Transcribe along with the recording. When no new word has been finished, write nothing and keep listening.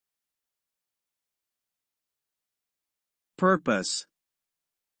Purpose: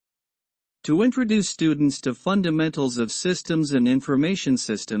 to introduce students to fundamentals of systems and information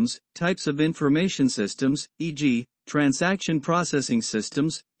systems, types of information systems, e.g., transaction processing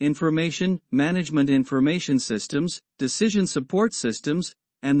systems, information management information systems, decision support systems,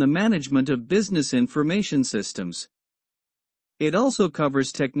 and the management of business information systems. It also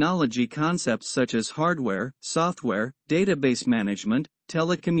covers technology concepts such as hardware, software, database management,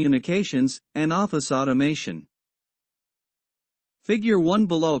 telecommunications, and office automation. Figure 1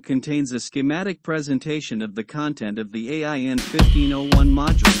 below contains a schematic presentation of the content of the AIN1501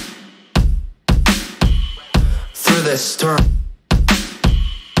 module. Through this storm,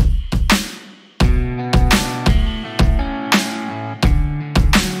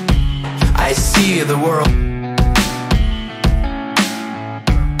 I see the world.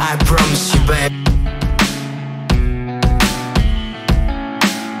 I promise you, babe.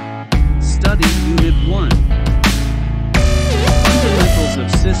 Study Unit 1. Fundamentals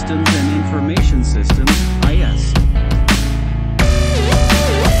of Systems and Information Systems, IS.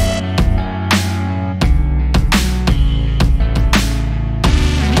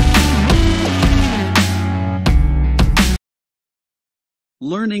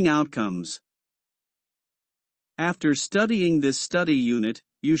 Learning Outcomes. After studying this study unit,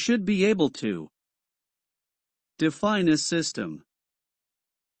 you should be able to define a system,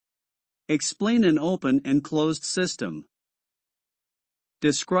 explain an open and closed system,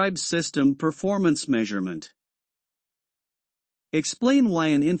 describe system performance measurement, explain why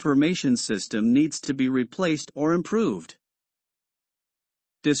an information system needs to be replaced or improved,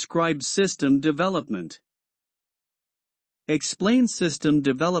 describe system development, explain system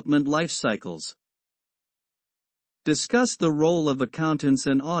development life cycles, discuss the role of accountants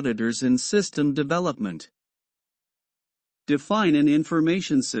and auditors in system development, define an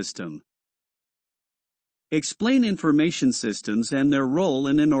information system, explain information systems and their role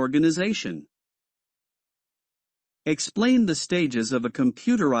in an organization, explain the stages of a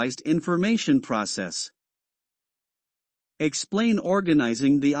computerized information process, explain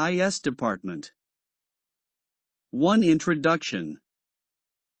organizing the IS department. 1. Introduction.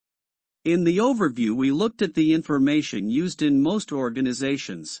 In the overview, we looked at the information used in most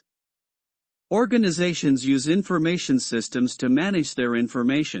organizations. Organizations use information systems to manage their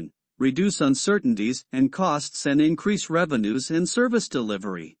information, reduce uncertainties and costs, and increase revenues and service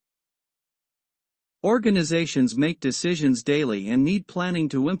delivery. Organizations make decisions daily and need planning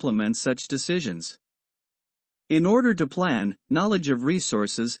to implement such decisions. In order to plan, knowledge of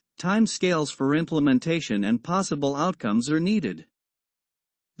resources, time scales for implementation, and possible outcomes are needed.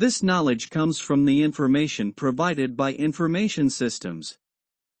 This knowledge comes from the information provided by information systems.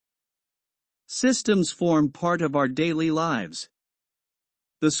 Systems form part of our daily lives.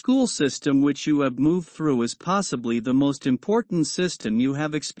 The school system which you have moved through is possibly the most important system you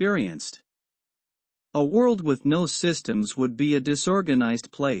have experienced. A world with no systems would be a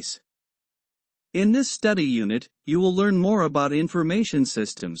disorganized place. In this study unit, you will learn more about information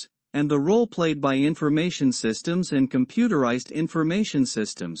systems, and the role played by information systems and computerized information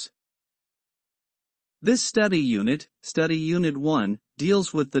systems. This study unit, Study Unit 1,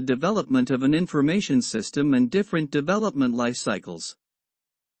 deals with the development of an information system and different development life cycles.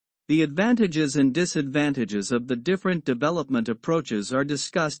 The advantages and disadvantages of the different development approaches are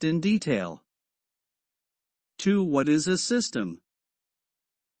discussed in detail. 2. What is a system?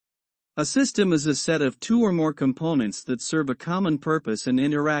 A system is a set of two or more components that serve a common purpose and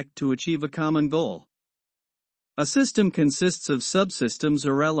interact to achieve a common goal. A system consists of subsystems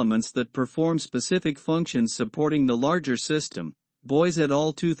or elements that perform specific functions supporting the larger system. Boys et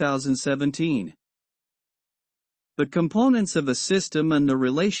al. 2017. The components of a system and the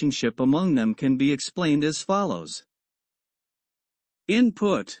relationship among them can be explained as follows.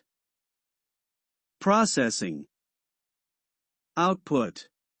 Input, processing, output.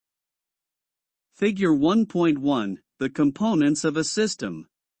 Figure 1.1, the components of a system.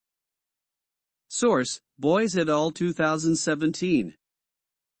 Source, Boys et al. 2017.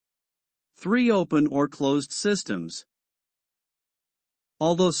 3. Open or closed systems.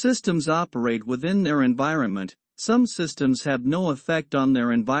 Although systems operate within their environment, some systems have no effect on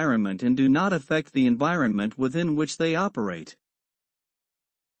their environment and do not affect the environment within which they operate.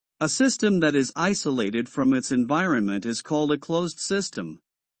 A system that is isolated from its environment is called a closed system.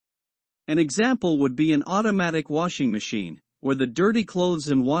 An example would be an automatic washing machine, where the dirty clothes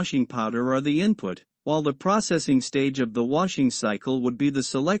and washing powder are the input, while the processing stage of the washing cycle would be the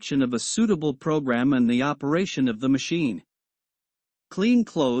selection of a suitable program and the operation of the machine. Clean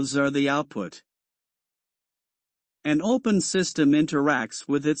clothes are the output. An open system interacts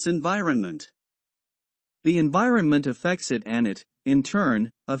with its environment. The environment affects it and it, in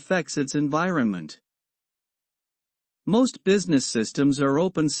turn, affects its environment. Most business systems are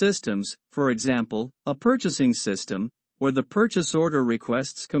open systems, for example, a purchasing system, where the purchase order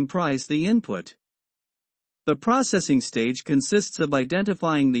requests comprise the input. The processing stage consists of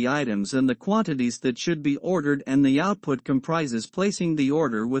identifying the items and the quantities that should be ordered, and the output comprises placing the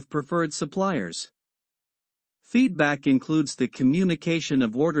order with preferred suppliers. Feedback includes the communication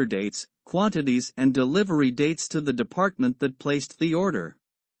of order dates, quantities, and delivery dates to the department that placed the order.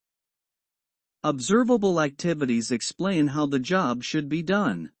 Observable activities explain how the job should be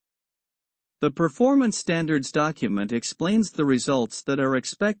done. The performance standards document explains the results that are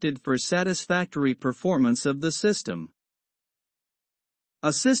expected for satisfactory performance of the system.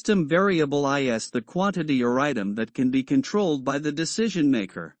 A system variable is the quantity or item that can be controlled by the decision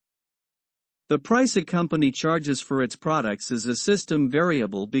maker. The price a company charges for its products is a system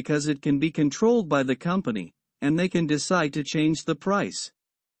variable because it can be controlled by the company, and they can decide to change the price.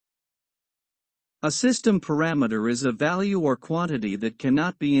 A system parameter is a value or quantity that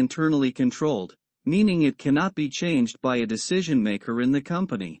cannot be internally controlled, meaning it cannot be changed by a decision maker in the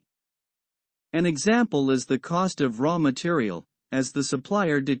company. An example is the cost of raw material, as the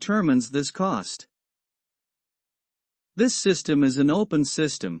supplier determines this cost. This system is an open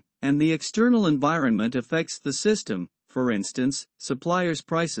system, and the external environment affects the system, for instance, suppliers'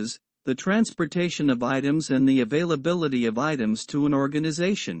 prices, the transportation of items, and the availability of items to an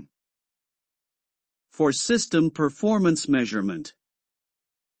organization. For system performance measurement,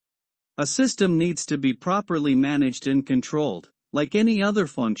 a system needs to be properly managed and controlled, like any other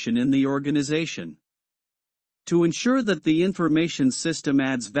function in the organization. To ensure that the information system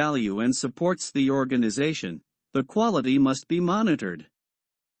adds value and supports the organization, the quality must be monitored.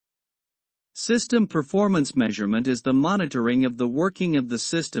 System performance measurement is the monitoring of the working of the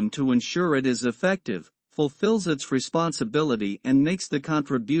system to ensure it is effective, fulfills its responsibility, and makes the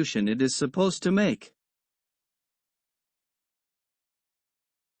contribution it is supposed to make.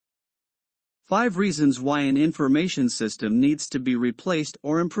 5 reasons why an information system needs to be replaced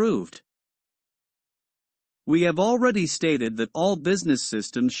or improved. We have already stated that all business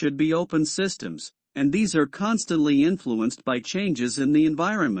systems should be open systems, and these are constantly influenced by changes in the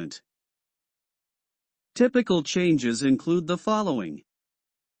environment. Typical changes include the following.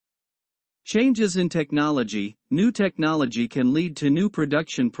 Changes in technology. New technology can lead to new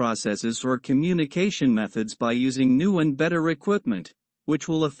production processes or communication methods by using new and better equipment, which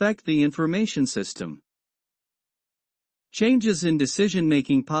will affect the information system. Changes in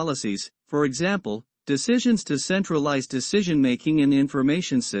decision-making policies. For example, decisions to centralize decision-making in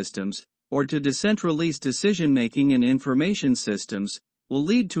information systems, or to decentralize decision-making in information systems, will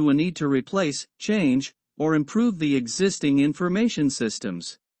lead to a need to replace, change, or improve the existing information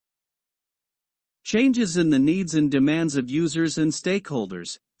systems. Changes in the needs and demands of users and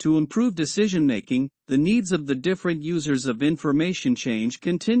stakeholders. To improve decision-making, the needs of the different users of information change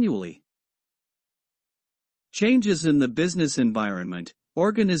continually. Changes in the business environment.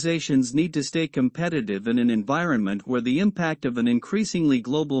 Organizations need to stay competitive in an environment where the impact of an increasingly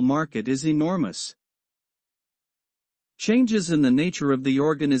global market is enormous. Changes in the nature of the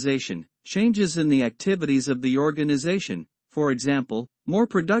organization. Changes in the activities of the organization, for example, more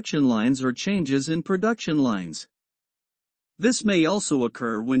production lines or changes in production lines. This may also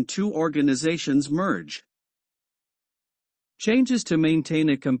occur when two organizations merge. Changes to maintain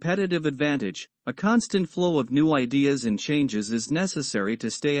a competitive advantage. A constant flow of new ideas and changes is necessary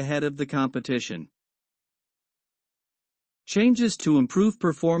to stay ahead of the competition. Changes to improve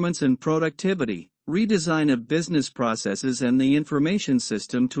performance and productivity. Redesign of business processes and the information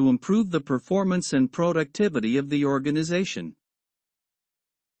system to improve the performance and productivity of the organization.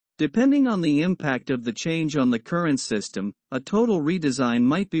 Depending on the impact of the change on the current system, a total redesign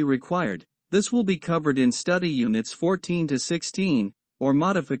might be required. This will be covered in study units 14 to 16, or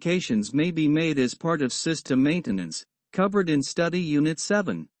modifications may be made as part of system maintenance, covered in study unit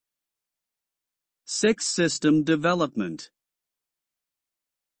 7. 6. System development.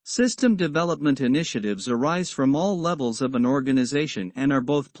 System development initiatives arise from all levels of an organization and are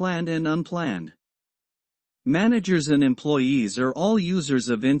both planned and unplanned. Managers and employees are all users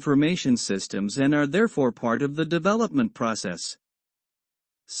of information systems and are therefore part of the development process.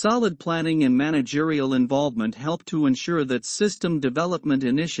 Solid planning and managerial involvement help to ensure that system development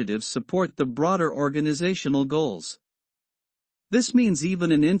initiatives support the broader organizational goals. This means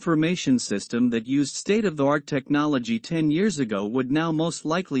even an information system that used state-of-the-art technology 10 years ago would now most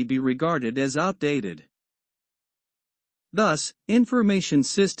likely be regarded as outdated. Thus, information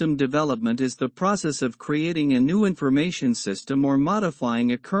system development is the process of creating a new information system or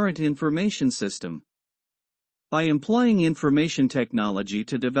modifying a current information system. By employing information technology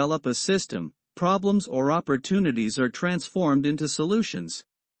to develop a system, problems or opportunities are transformed into solutions.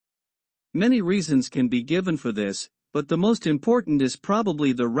 Many reasons can be given for this, but the most important is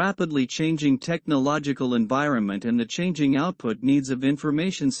probably the rapidly changing technological environment and the changing output needs of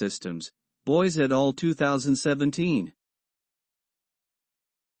information systems. Boys et al. 2017.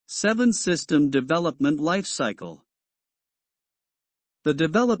 7. System Development Life Cycle. The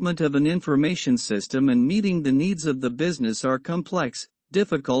development of an information system and meeting the needs of the business are complex,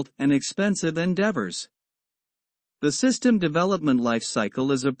 difficult, and expensive endeavors. The system development life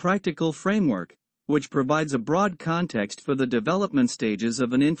cycle is a practical framework, which provides a broad context for the development stages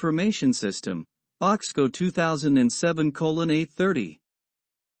of an information system. OXCO 2007:830.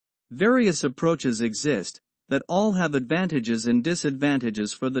 Various approaches exist, that all have advantages and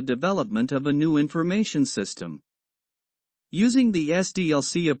disadvantages for the development of a new information system. Using the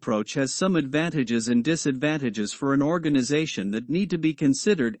SDLC approach has some advantages and disadvantages for an organization that need to be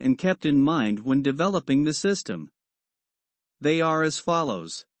considered and kept in mind when developing the system. They are as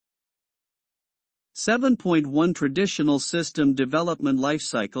follows. 7.1 Traditional System Development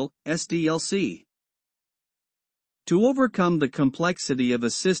Lifecycle, SDLC. To overcome the complexity of a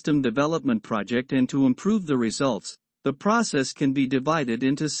system development project and to improve the results, the process can be divided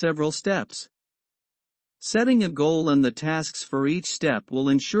into several steps. Setting a goal and the tasks for each step will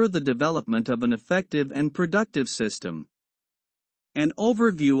ensure the development of an effective and productive system. An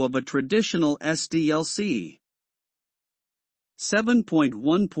overview of a traditional SDLC.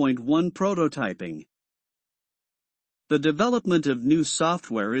 7.1.1 Prototyping. The development of new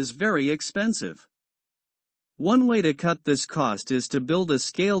software is very expensive. One way to cut this cost is to build a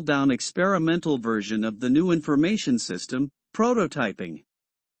scaled-down experimental version of the new information system, prototyping.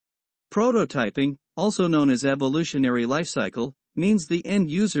 Prototyping, also known as evolutionary lifecycle, means the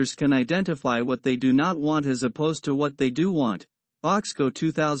end users can identify what they do not want as opposed to what they do want. OXCO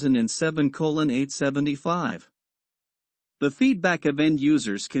 2007:875. The feedback of end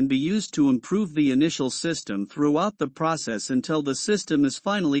users can be used to improve the initial system throughout the process until the system is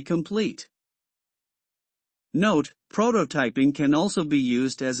finally complete. Note, prototyping can also be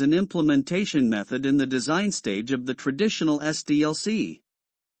used as an implementation method in the design stage of the traditional SDLC.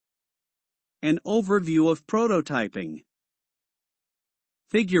 An overview of prototyping.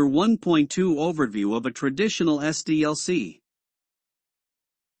 Figure 1.2 Overview of a traditional SDLC.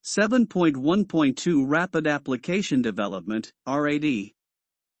 7.1.2 Rapid Application Development, RAD.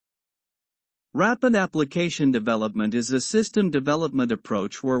 Rapid application development is a system development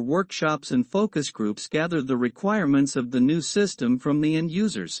approach where workshops and focus groups gather the requirements of the new system from the end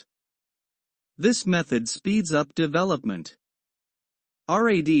users. This method speeds up development.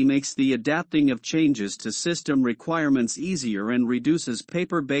 RAD makes the adapting of changes to system requirements easier and reduces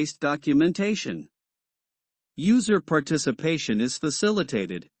paper-based documentation. User participation is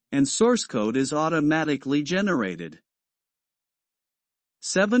facilitated, and source code is automatically generated.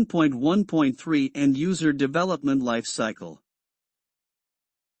 7.1.3 End-User Development Life Cycle.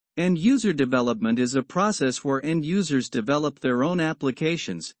 End-user development is a process where end users develop their own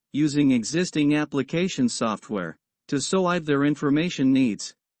applications, using existing application software, to solve their information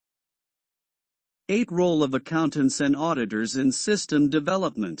needs. 8 Role of accountants and auditors in system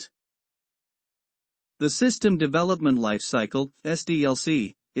development. The System Development Life Cycle,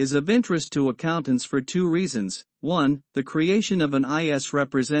 SDLC, is of interest to accountants for 2 reasons. 1. The creation of an IS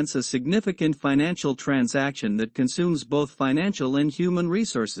represents a significant financial transaction that consumes both financial and human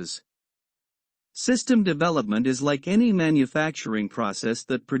resources. System development is like any manufacturing process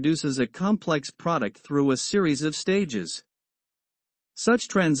that produces a complex product through a series of stages. Such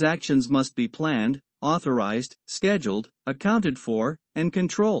transactions must be planned, authorized, scheduled, accounted for, and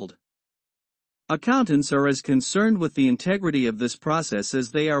controlled. Accountants are as concerned with the integrity of this process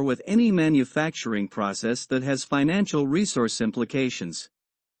as they are with any manufacturing process that has financial resource implications.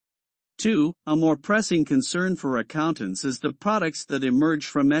 2. A more pressing concern for accountants is the products that emerge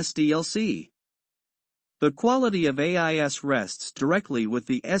from SDLC. The quality of AIS rests directly with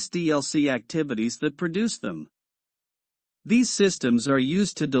the SDLC activities that produce them. These systems are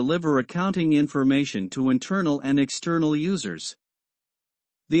used to deliver accounting information to internal and external users.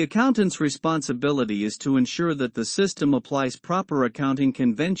 The accountant's responsibility is to ensure that the system applies proper accounting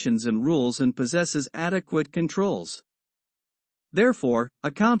conventions and rules and possesses adequate controls. Therefore,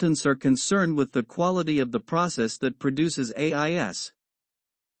 accountants are concerned with the quality of the process that produces AIS.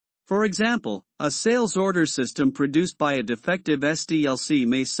 For example, a sales order system produced by a defective SDLC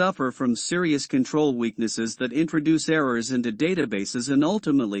may suffer from serious control weaknesses that introduce errors into databases and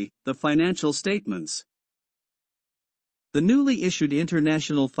ultimately, the financial statements. The newly issued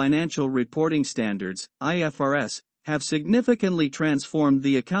International Financial Reporting Standards, IFRS, have significantly transformed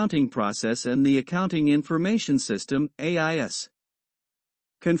the accounting process and the Accounting Information System, AIS.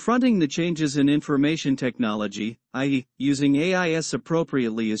 Confronting the changes in information technology, i.e., using AIS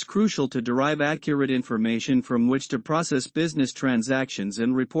appropriately, is crucial to derive accurate information from which to process business transactions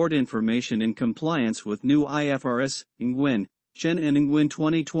and report information in compliance with new IFRS, AIN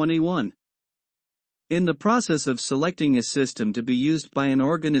 2021. In the process of selecting a system to be used by an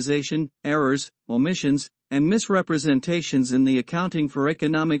organization, errors, omissions, and misrepresentations in the accounting for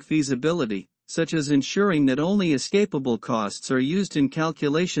economic feasibility, such as ensuring that only escapable costs are used in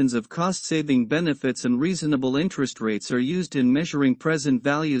calculations of cost-saving benefits and reasonable interest rates are used in measuring present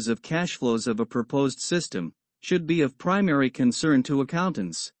values of cash flows of a proposed system, should be of primary concern to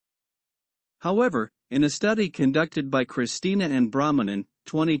accountants. However, in a study conducted by Christina and Brahmanan,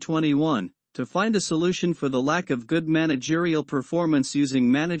 2021, to find a solution for the lack of good managerial performance using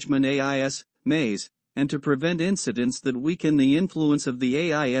Management AIS, MAIS, and to prevent incidents that weaken the influence of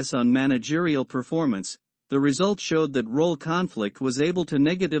the AIS on managerial performance, the results showed that role conflict was able to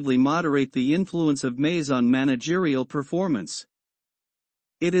negatively moderate the influence of MAIS on managerial performance.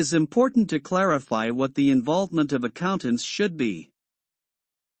 It is important to clarify what the involvement of accountants should be.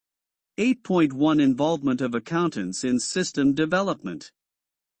 8.1 Involvement of accountants in system development.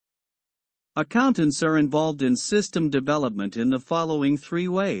 Accountants are involved in system development in the following three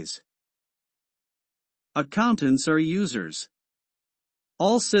ways. Accountants are users.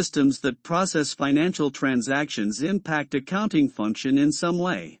 All systems that process financial transactions impact accounting function in some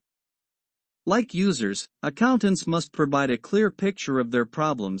way. Like users, accountants must provide a clear picture of their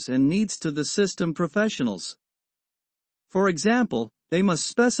problems and needs to the system professionals. For example, they must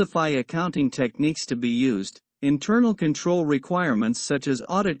specify accounting techniques to be used, internal control requirements such as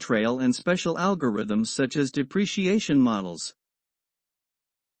audit trail, and special algorithms such as depreciation models.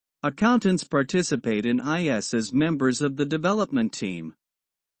 Accountants participate in IS as members of the development team.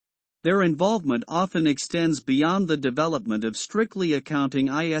 Their involvement often extends beyond the development of strictly accounting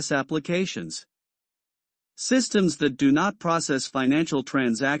IS applications. Systems that do not process financial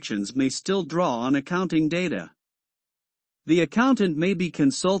transactions may still draw on accounting data. The accountant may be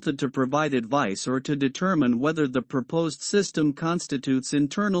consulted to provide advice or to determine whether the proposed system constitutes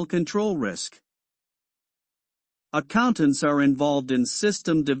internal control risk. Accountants are involved in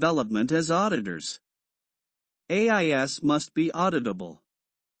system development as auditors. AIS must be auditable.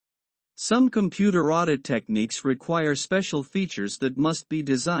 Some computer audit techniques require special features that must be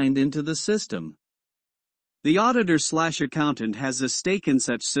designed into the system. The auditor/accountant has a stake in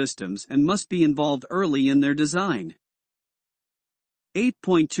such systems and must be involved early in their design.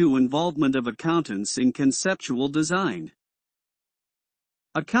 8.2 Involvement of accountants in conceptual design.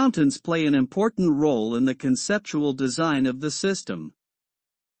 Accountants play an important role in the conceptual design of the system.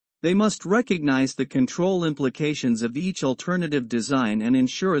 They must recognize the control implications of each alternative design and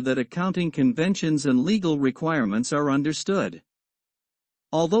ensure that accounting conventions and legal requirements are understood.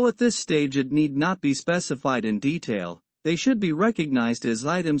 Although at this stage it need not be specified in detail, they should be recognized as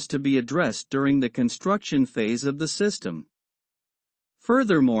items to be addressed during the construction phase of the system.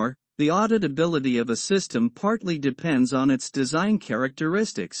 Furthermore, the auditability of a system partly depends on its design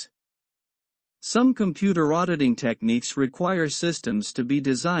characteristics. Some computer auditing techniques require systems to be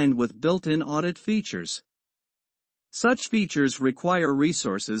designed with built-in audit features. Such features require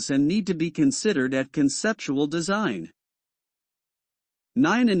resources and need to be considered at conceptual design.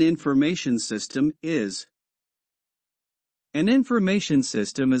 9. An information system is. An information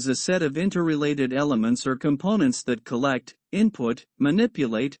system is a set of interrelated elements or components that collect, input,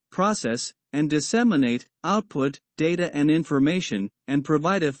 manipulate, process, and disseminate output, data and information, and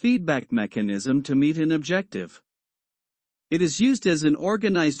provide a feedback mechanism to meet an objective. It is used as an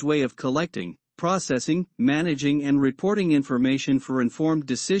organized way of collecting, processing, managing and reporting information for informed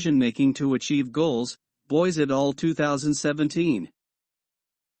decision-making to achieve goals. Boyes et al. 2017.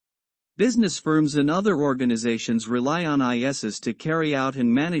 Business firms and other organizations rely on ISs to carry out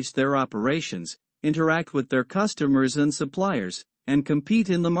and manage their operations, interact with their customers and suppliers, and compete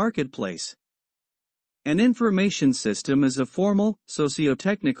in the marketplace. An information system is a formal,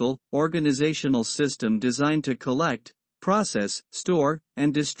 socio-technical, organizational system designed to collect, process, store,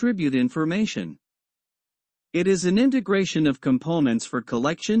 and distribute information. It is an integration of components for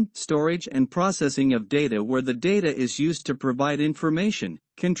collection, storage, and processing of data where the data is used to provide information,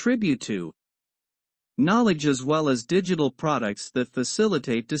 contribute to knowledge as well as digital products that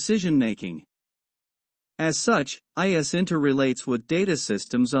facilitate decision-making. As such, IS interrelates with data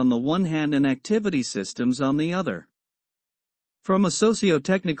systems on the one hand and activity systems on the other. From a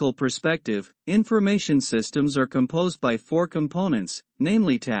socio-technical perspective, information systems are composed by four components,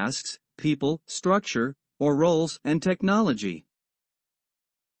 namely tasks, people, structure, or roles, and technology.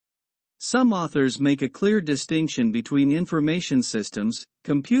 Some authors make a clear distinction between information systems,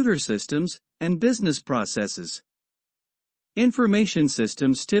 computer systems, and business processes. Information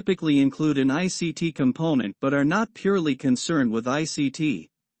systems typically include an ICT component but are not purely concerned with ICT,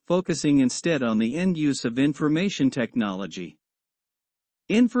 focusing instead on the end use of information technology.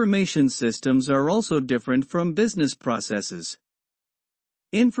 Information systems are also different from business processes.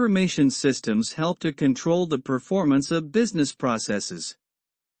 Information systems help to control the performance of business processes.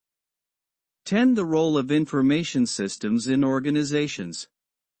 10. The role of information systems in organizations.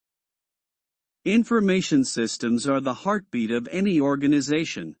 Information systems are the heartbeat of any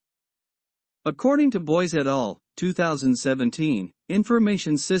organization. According to Boyce et al., 2017,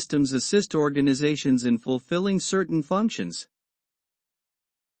 information systems assist organizations in fulfilling certain functions.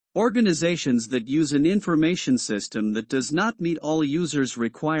 Organizations that use an information system that does not meet all users'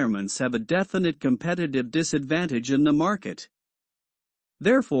 requirements have a definite competitive disadvantage in the market.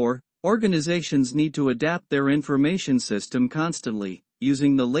 Therefore, organizations need to adapt their information system constantly,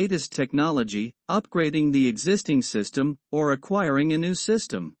 using the latest technology, upgrading the existing system, or acquiring a new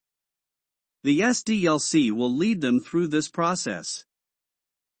system. The SDLC will lead them through this process.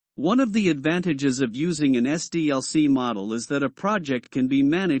 One of the advantages of using an SDLC model is that a project can be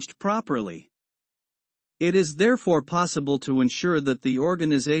managed properly. It is therefore possible to ensure that the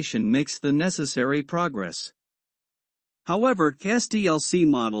organization makes the necessary progress. However, SDLC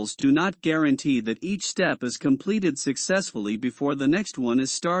models do not guarantee that each step is completed successfully before the next one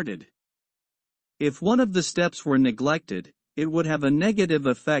is started. If one of the steps were neglected, it would have a negative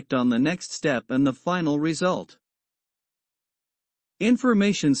effect on the next step and the final result.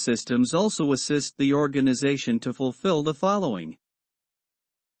 Information systems also assist the organization to fulfill the following.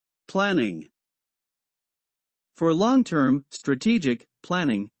 Planning. For long-term, strategic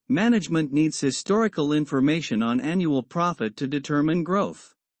planning, management needs historical information on annual profit to determine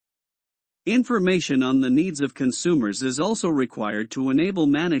growth. Information on the needs of consumers is also required to enable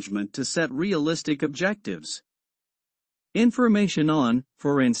management to set realistic objectives. Information on,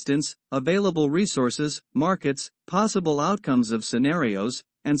 for instance, available resources, markets, possible outcomes of scenarios,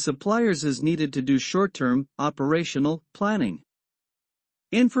 and suppliers is needed to do short-term, operational planning.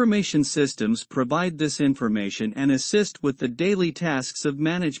 Information systems provide this information and assist with the daily tasks of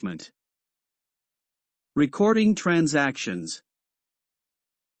management. Recording transactions.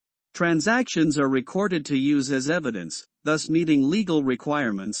 Transactions are recorded to use as evidence, thus meeting legal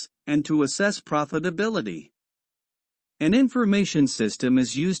requirements, and to assess profitability. An information system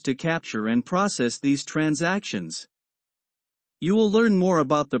is used to capture and process these transactions. You will learn more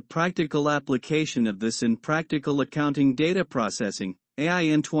about the practical application of this in Practical Accounting Data Processing,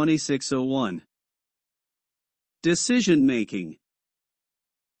 AIN1501. Decision making.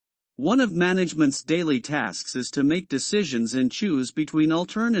 One of management's daily tasks is to make decisions and choose between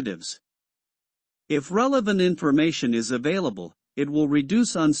alternatives. If relevant information is available, it will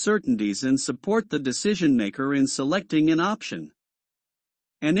reduce uncertainties and support the decision maker in selecting an option.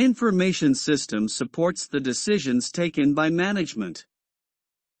 An information system supports the decisions taken by management.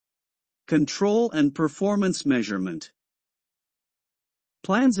 Control and performance measurement.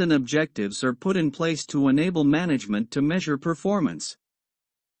 Plans and objectives are put in place to enable management to measure performance.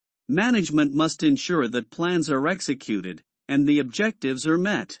 Management must ensure that plans are executed and the objectives are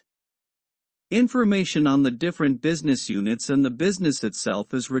met. Information on the different business units and the business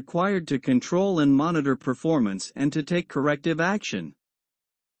itself is required to control and monitor performance and to take corrective action.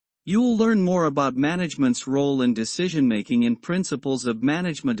 You will learn more about management's role in decision-making in Principles of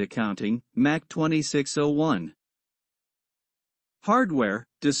Management Accounting, MAC 2601. Hardware,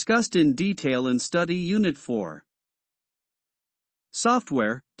 discussed in detail in Study Unit 4.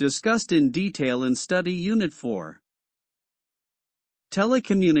 Software, discussed in detail in Study Unit 4.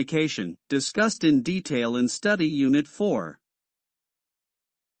 Telecommunication, discussed in detail in Study Unit 4.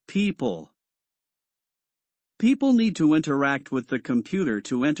 People. People need to interact with the computer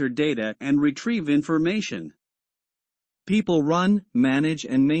to enter data and retrieve information. People run, manage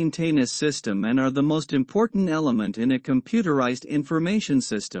and maintain a system and are the most important element in a computerized information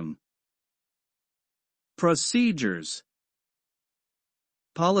system. Procedures.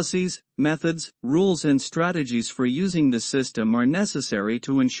 Policies, methods, rules and strategies for using the system are necessary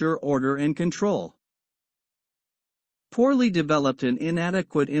to ensure order and control. Poorly developed and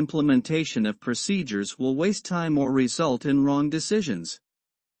inadequate implementation of procedures will waste time or result in wrong decisions.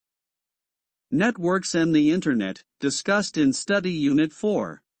 Networks and the Internet, discussed in Study Unit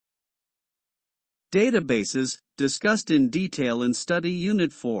 4. Databases, discussed in detail in Study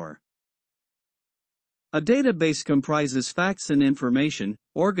Unit 4. A database comprises facts and information,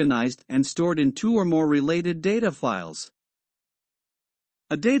 organized and stored in two or more related data files.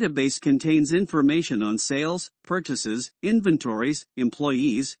 A database contains information on sales, purchases, inventories,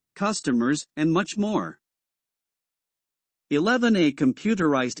 employees, customers, and much more. 11A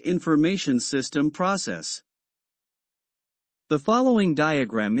Computerized Information System Process. The following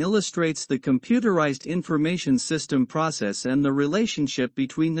diagram illustrates the computerized information system process and the relationship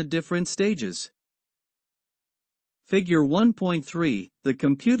between the different stages. Figure 1.3, the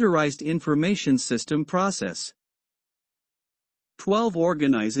computerized information system process. 12.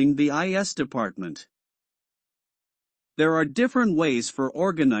 Organizing the IS department. There are different ways for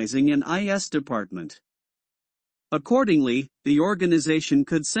organizing an IS department. Accordingly, the organization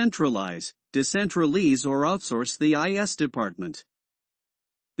could centralize, decentralize or outsource the IS department.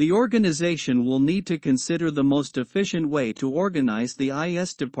 The organization will need to consider the most efficient way to organize the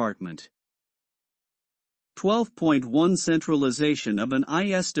IS department. 12.1 Centralization of an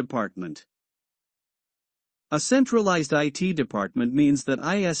IS department. A centralized IT department means that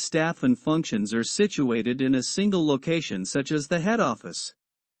IS staff and functions are situated in a single location such as the head office.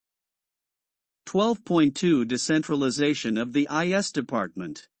 12.2 Decentralization of the IS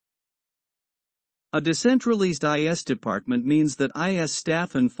department. A decentralized IS department means that IS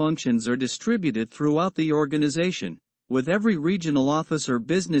staff and functions are distributed throughout the organization, with every regional office or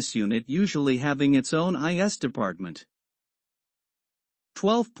business unit usually having its own IS department.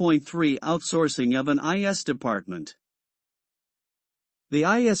 12.3 Outsourcing of an IS department. The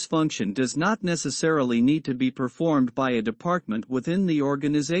IS function does not necessarily need to be performed by a department within the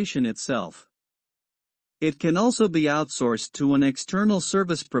organization itself. It can also be outsourced to an external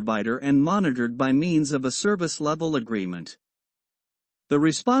service provider and monitored by means of a service level agreement. The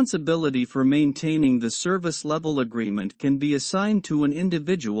responsibility for maintaining the service level agreement can be assigned to an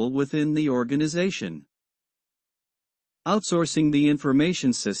individual within the organization. Outsourcing the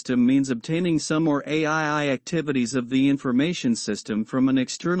information system means obtaining some or AII activities of the information system from an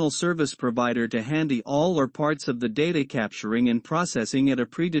external service provider to handle all or parts of the data capturing and processing at a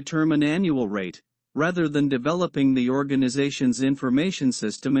predetermined annual rate, rather than developing the organization's information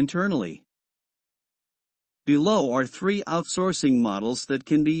system internally. Below are three outsourcing models that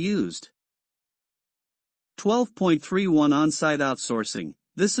can be used. 12.31 On-site outsourcing.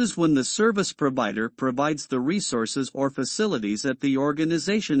 This is when the service provider provides the resources or facilities at the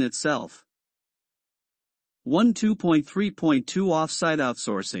organization itself. 12.3.2 Off-site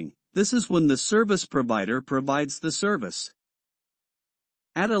outsourcing. This is when the service provider provides the service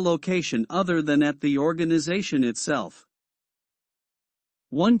at a location other than at the organization itself.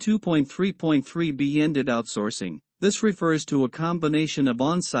 12.3.3 Be-ended outsourcing. This refers to a combination of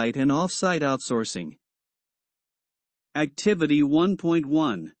on-site and off-site outsourcing. Activity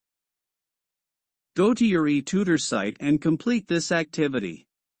 1.1. Go to your eTutor site and complete this activity.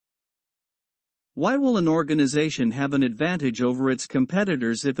 Why will an organization have an advantage over its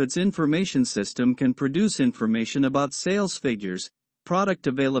competitors if its information system can produce information about sales figures, product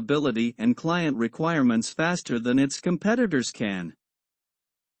availability and client requirements faster than its competitors can?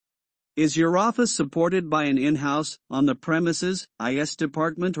 Is your office supported by an in-house, on-the-premises, IS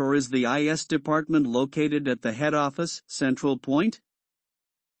department, or is the IS department located at the head office, central point?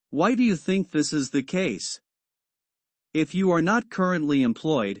 Why do you think this is the case? If you are not currently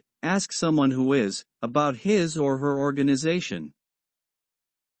employed, ask someone who is, about his or her organization.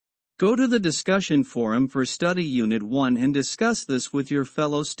 Go to the discussion forum for Study Unit 1 and discuss this with your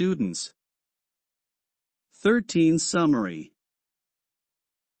fellow students. 13 Summary.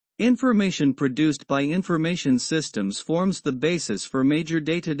 Information produced by information systems forms the basis for major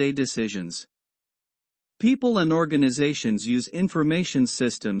day-to-day decisions. People and organizations use information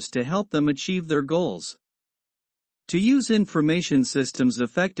systems to help them achieve their goals. To use information systems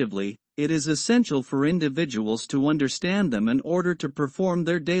effectively, it is essential for individuals to understand them in order to perform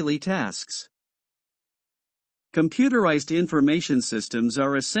their daily tasks. Computerized information systems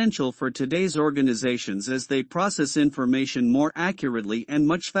are essential for today's organizations as they process information more accurately and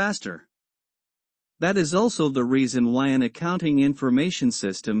much faster. That is also the reason why an accounting information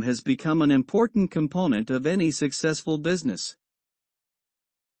system has become an important component of any successful business.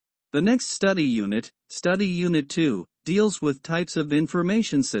 The next study unit, Study Unit 2, deals with types of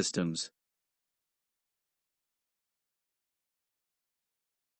information systems.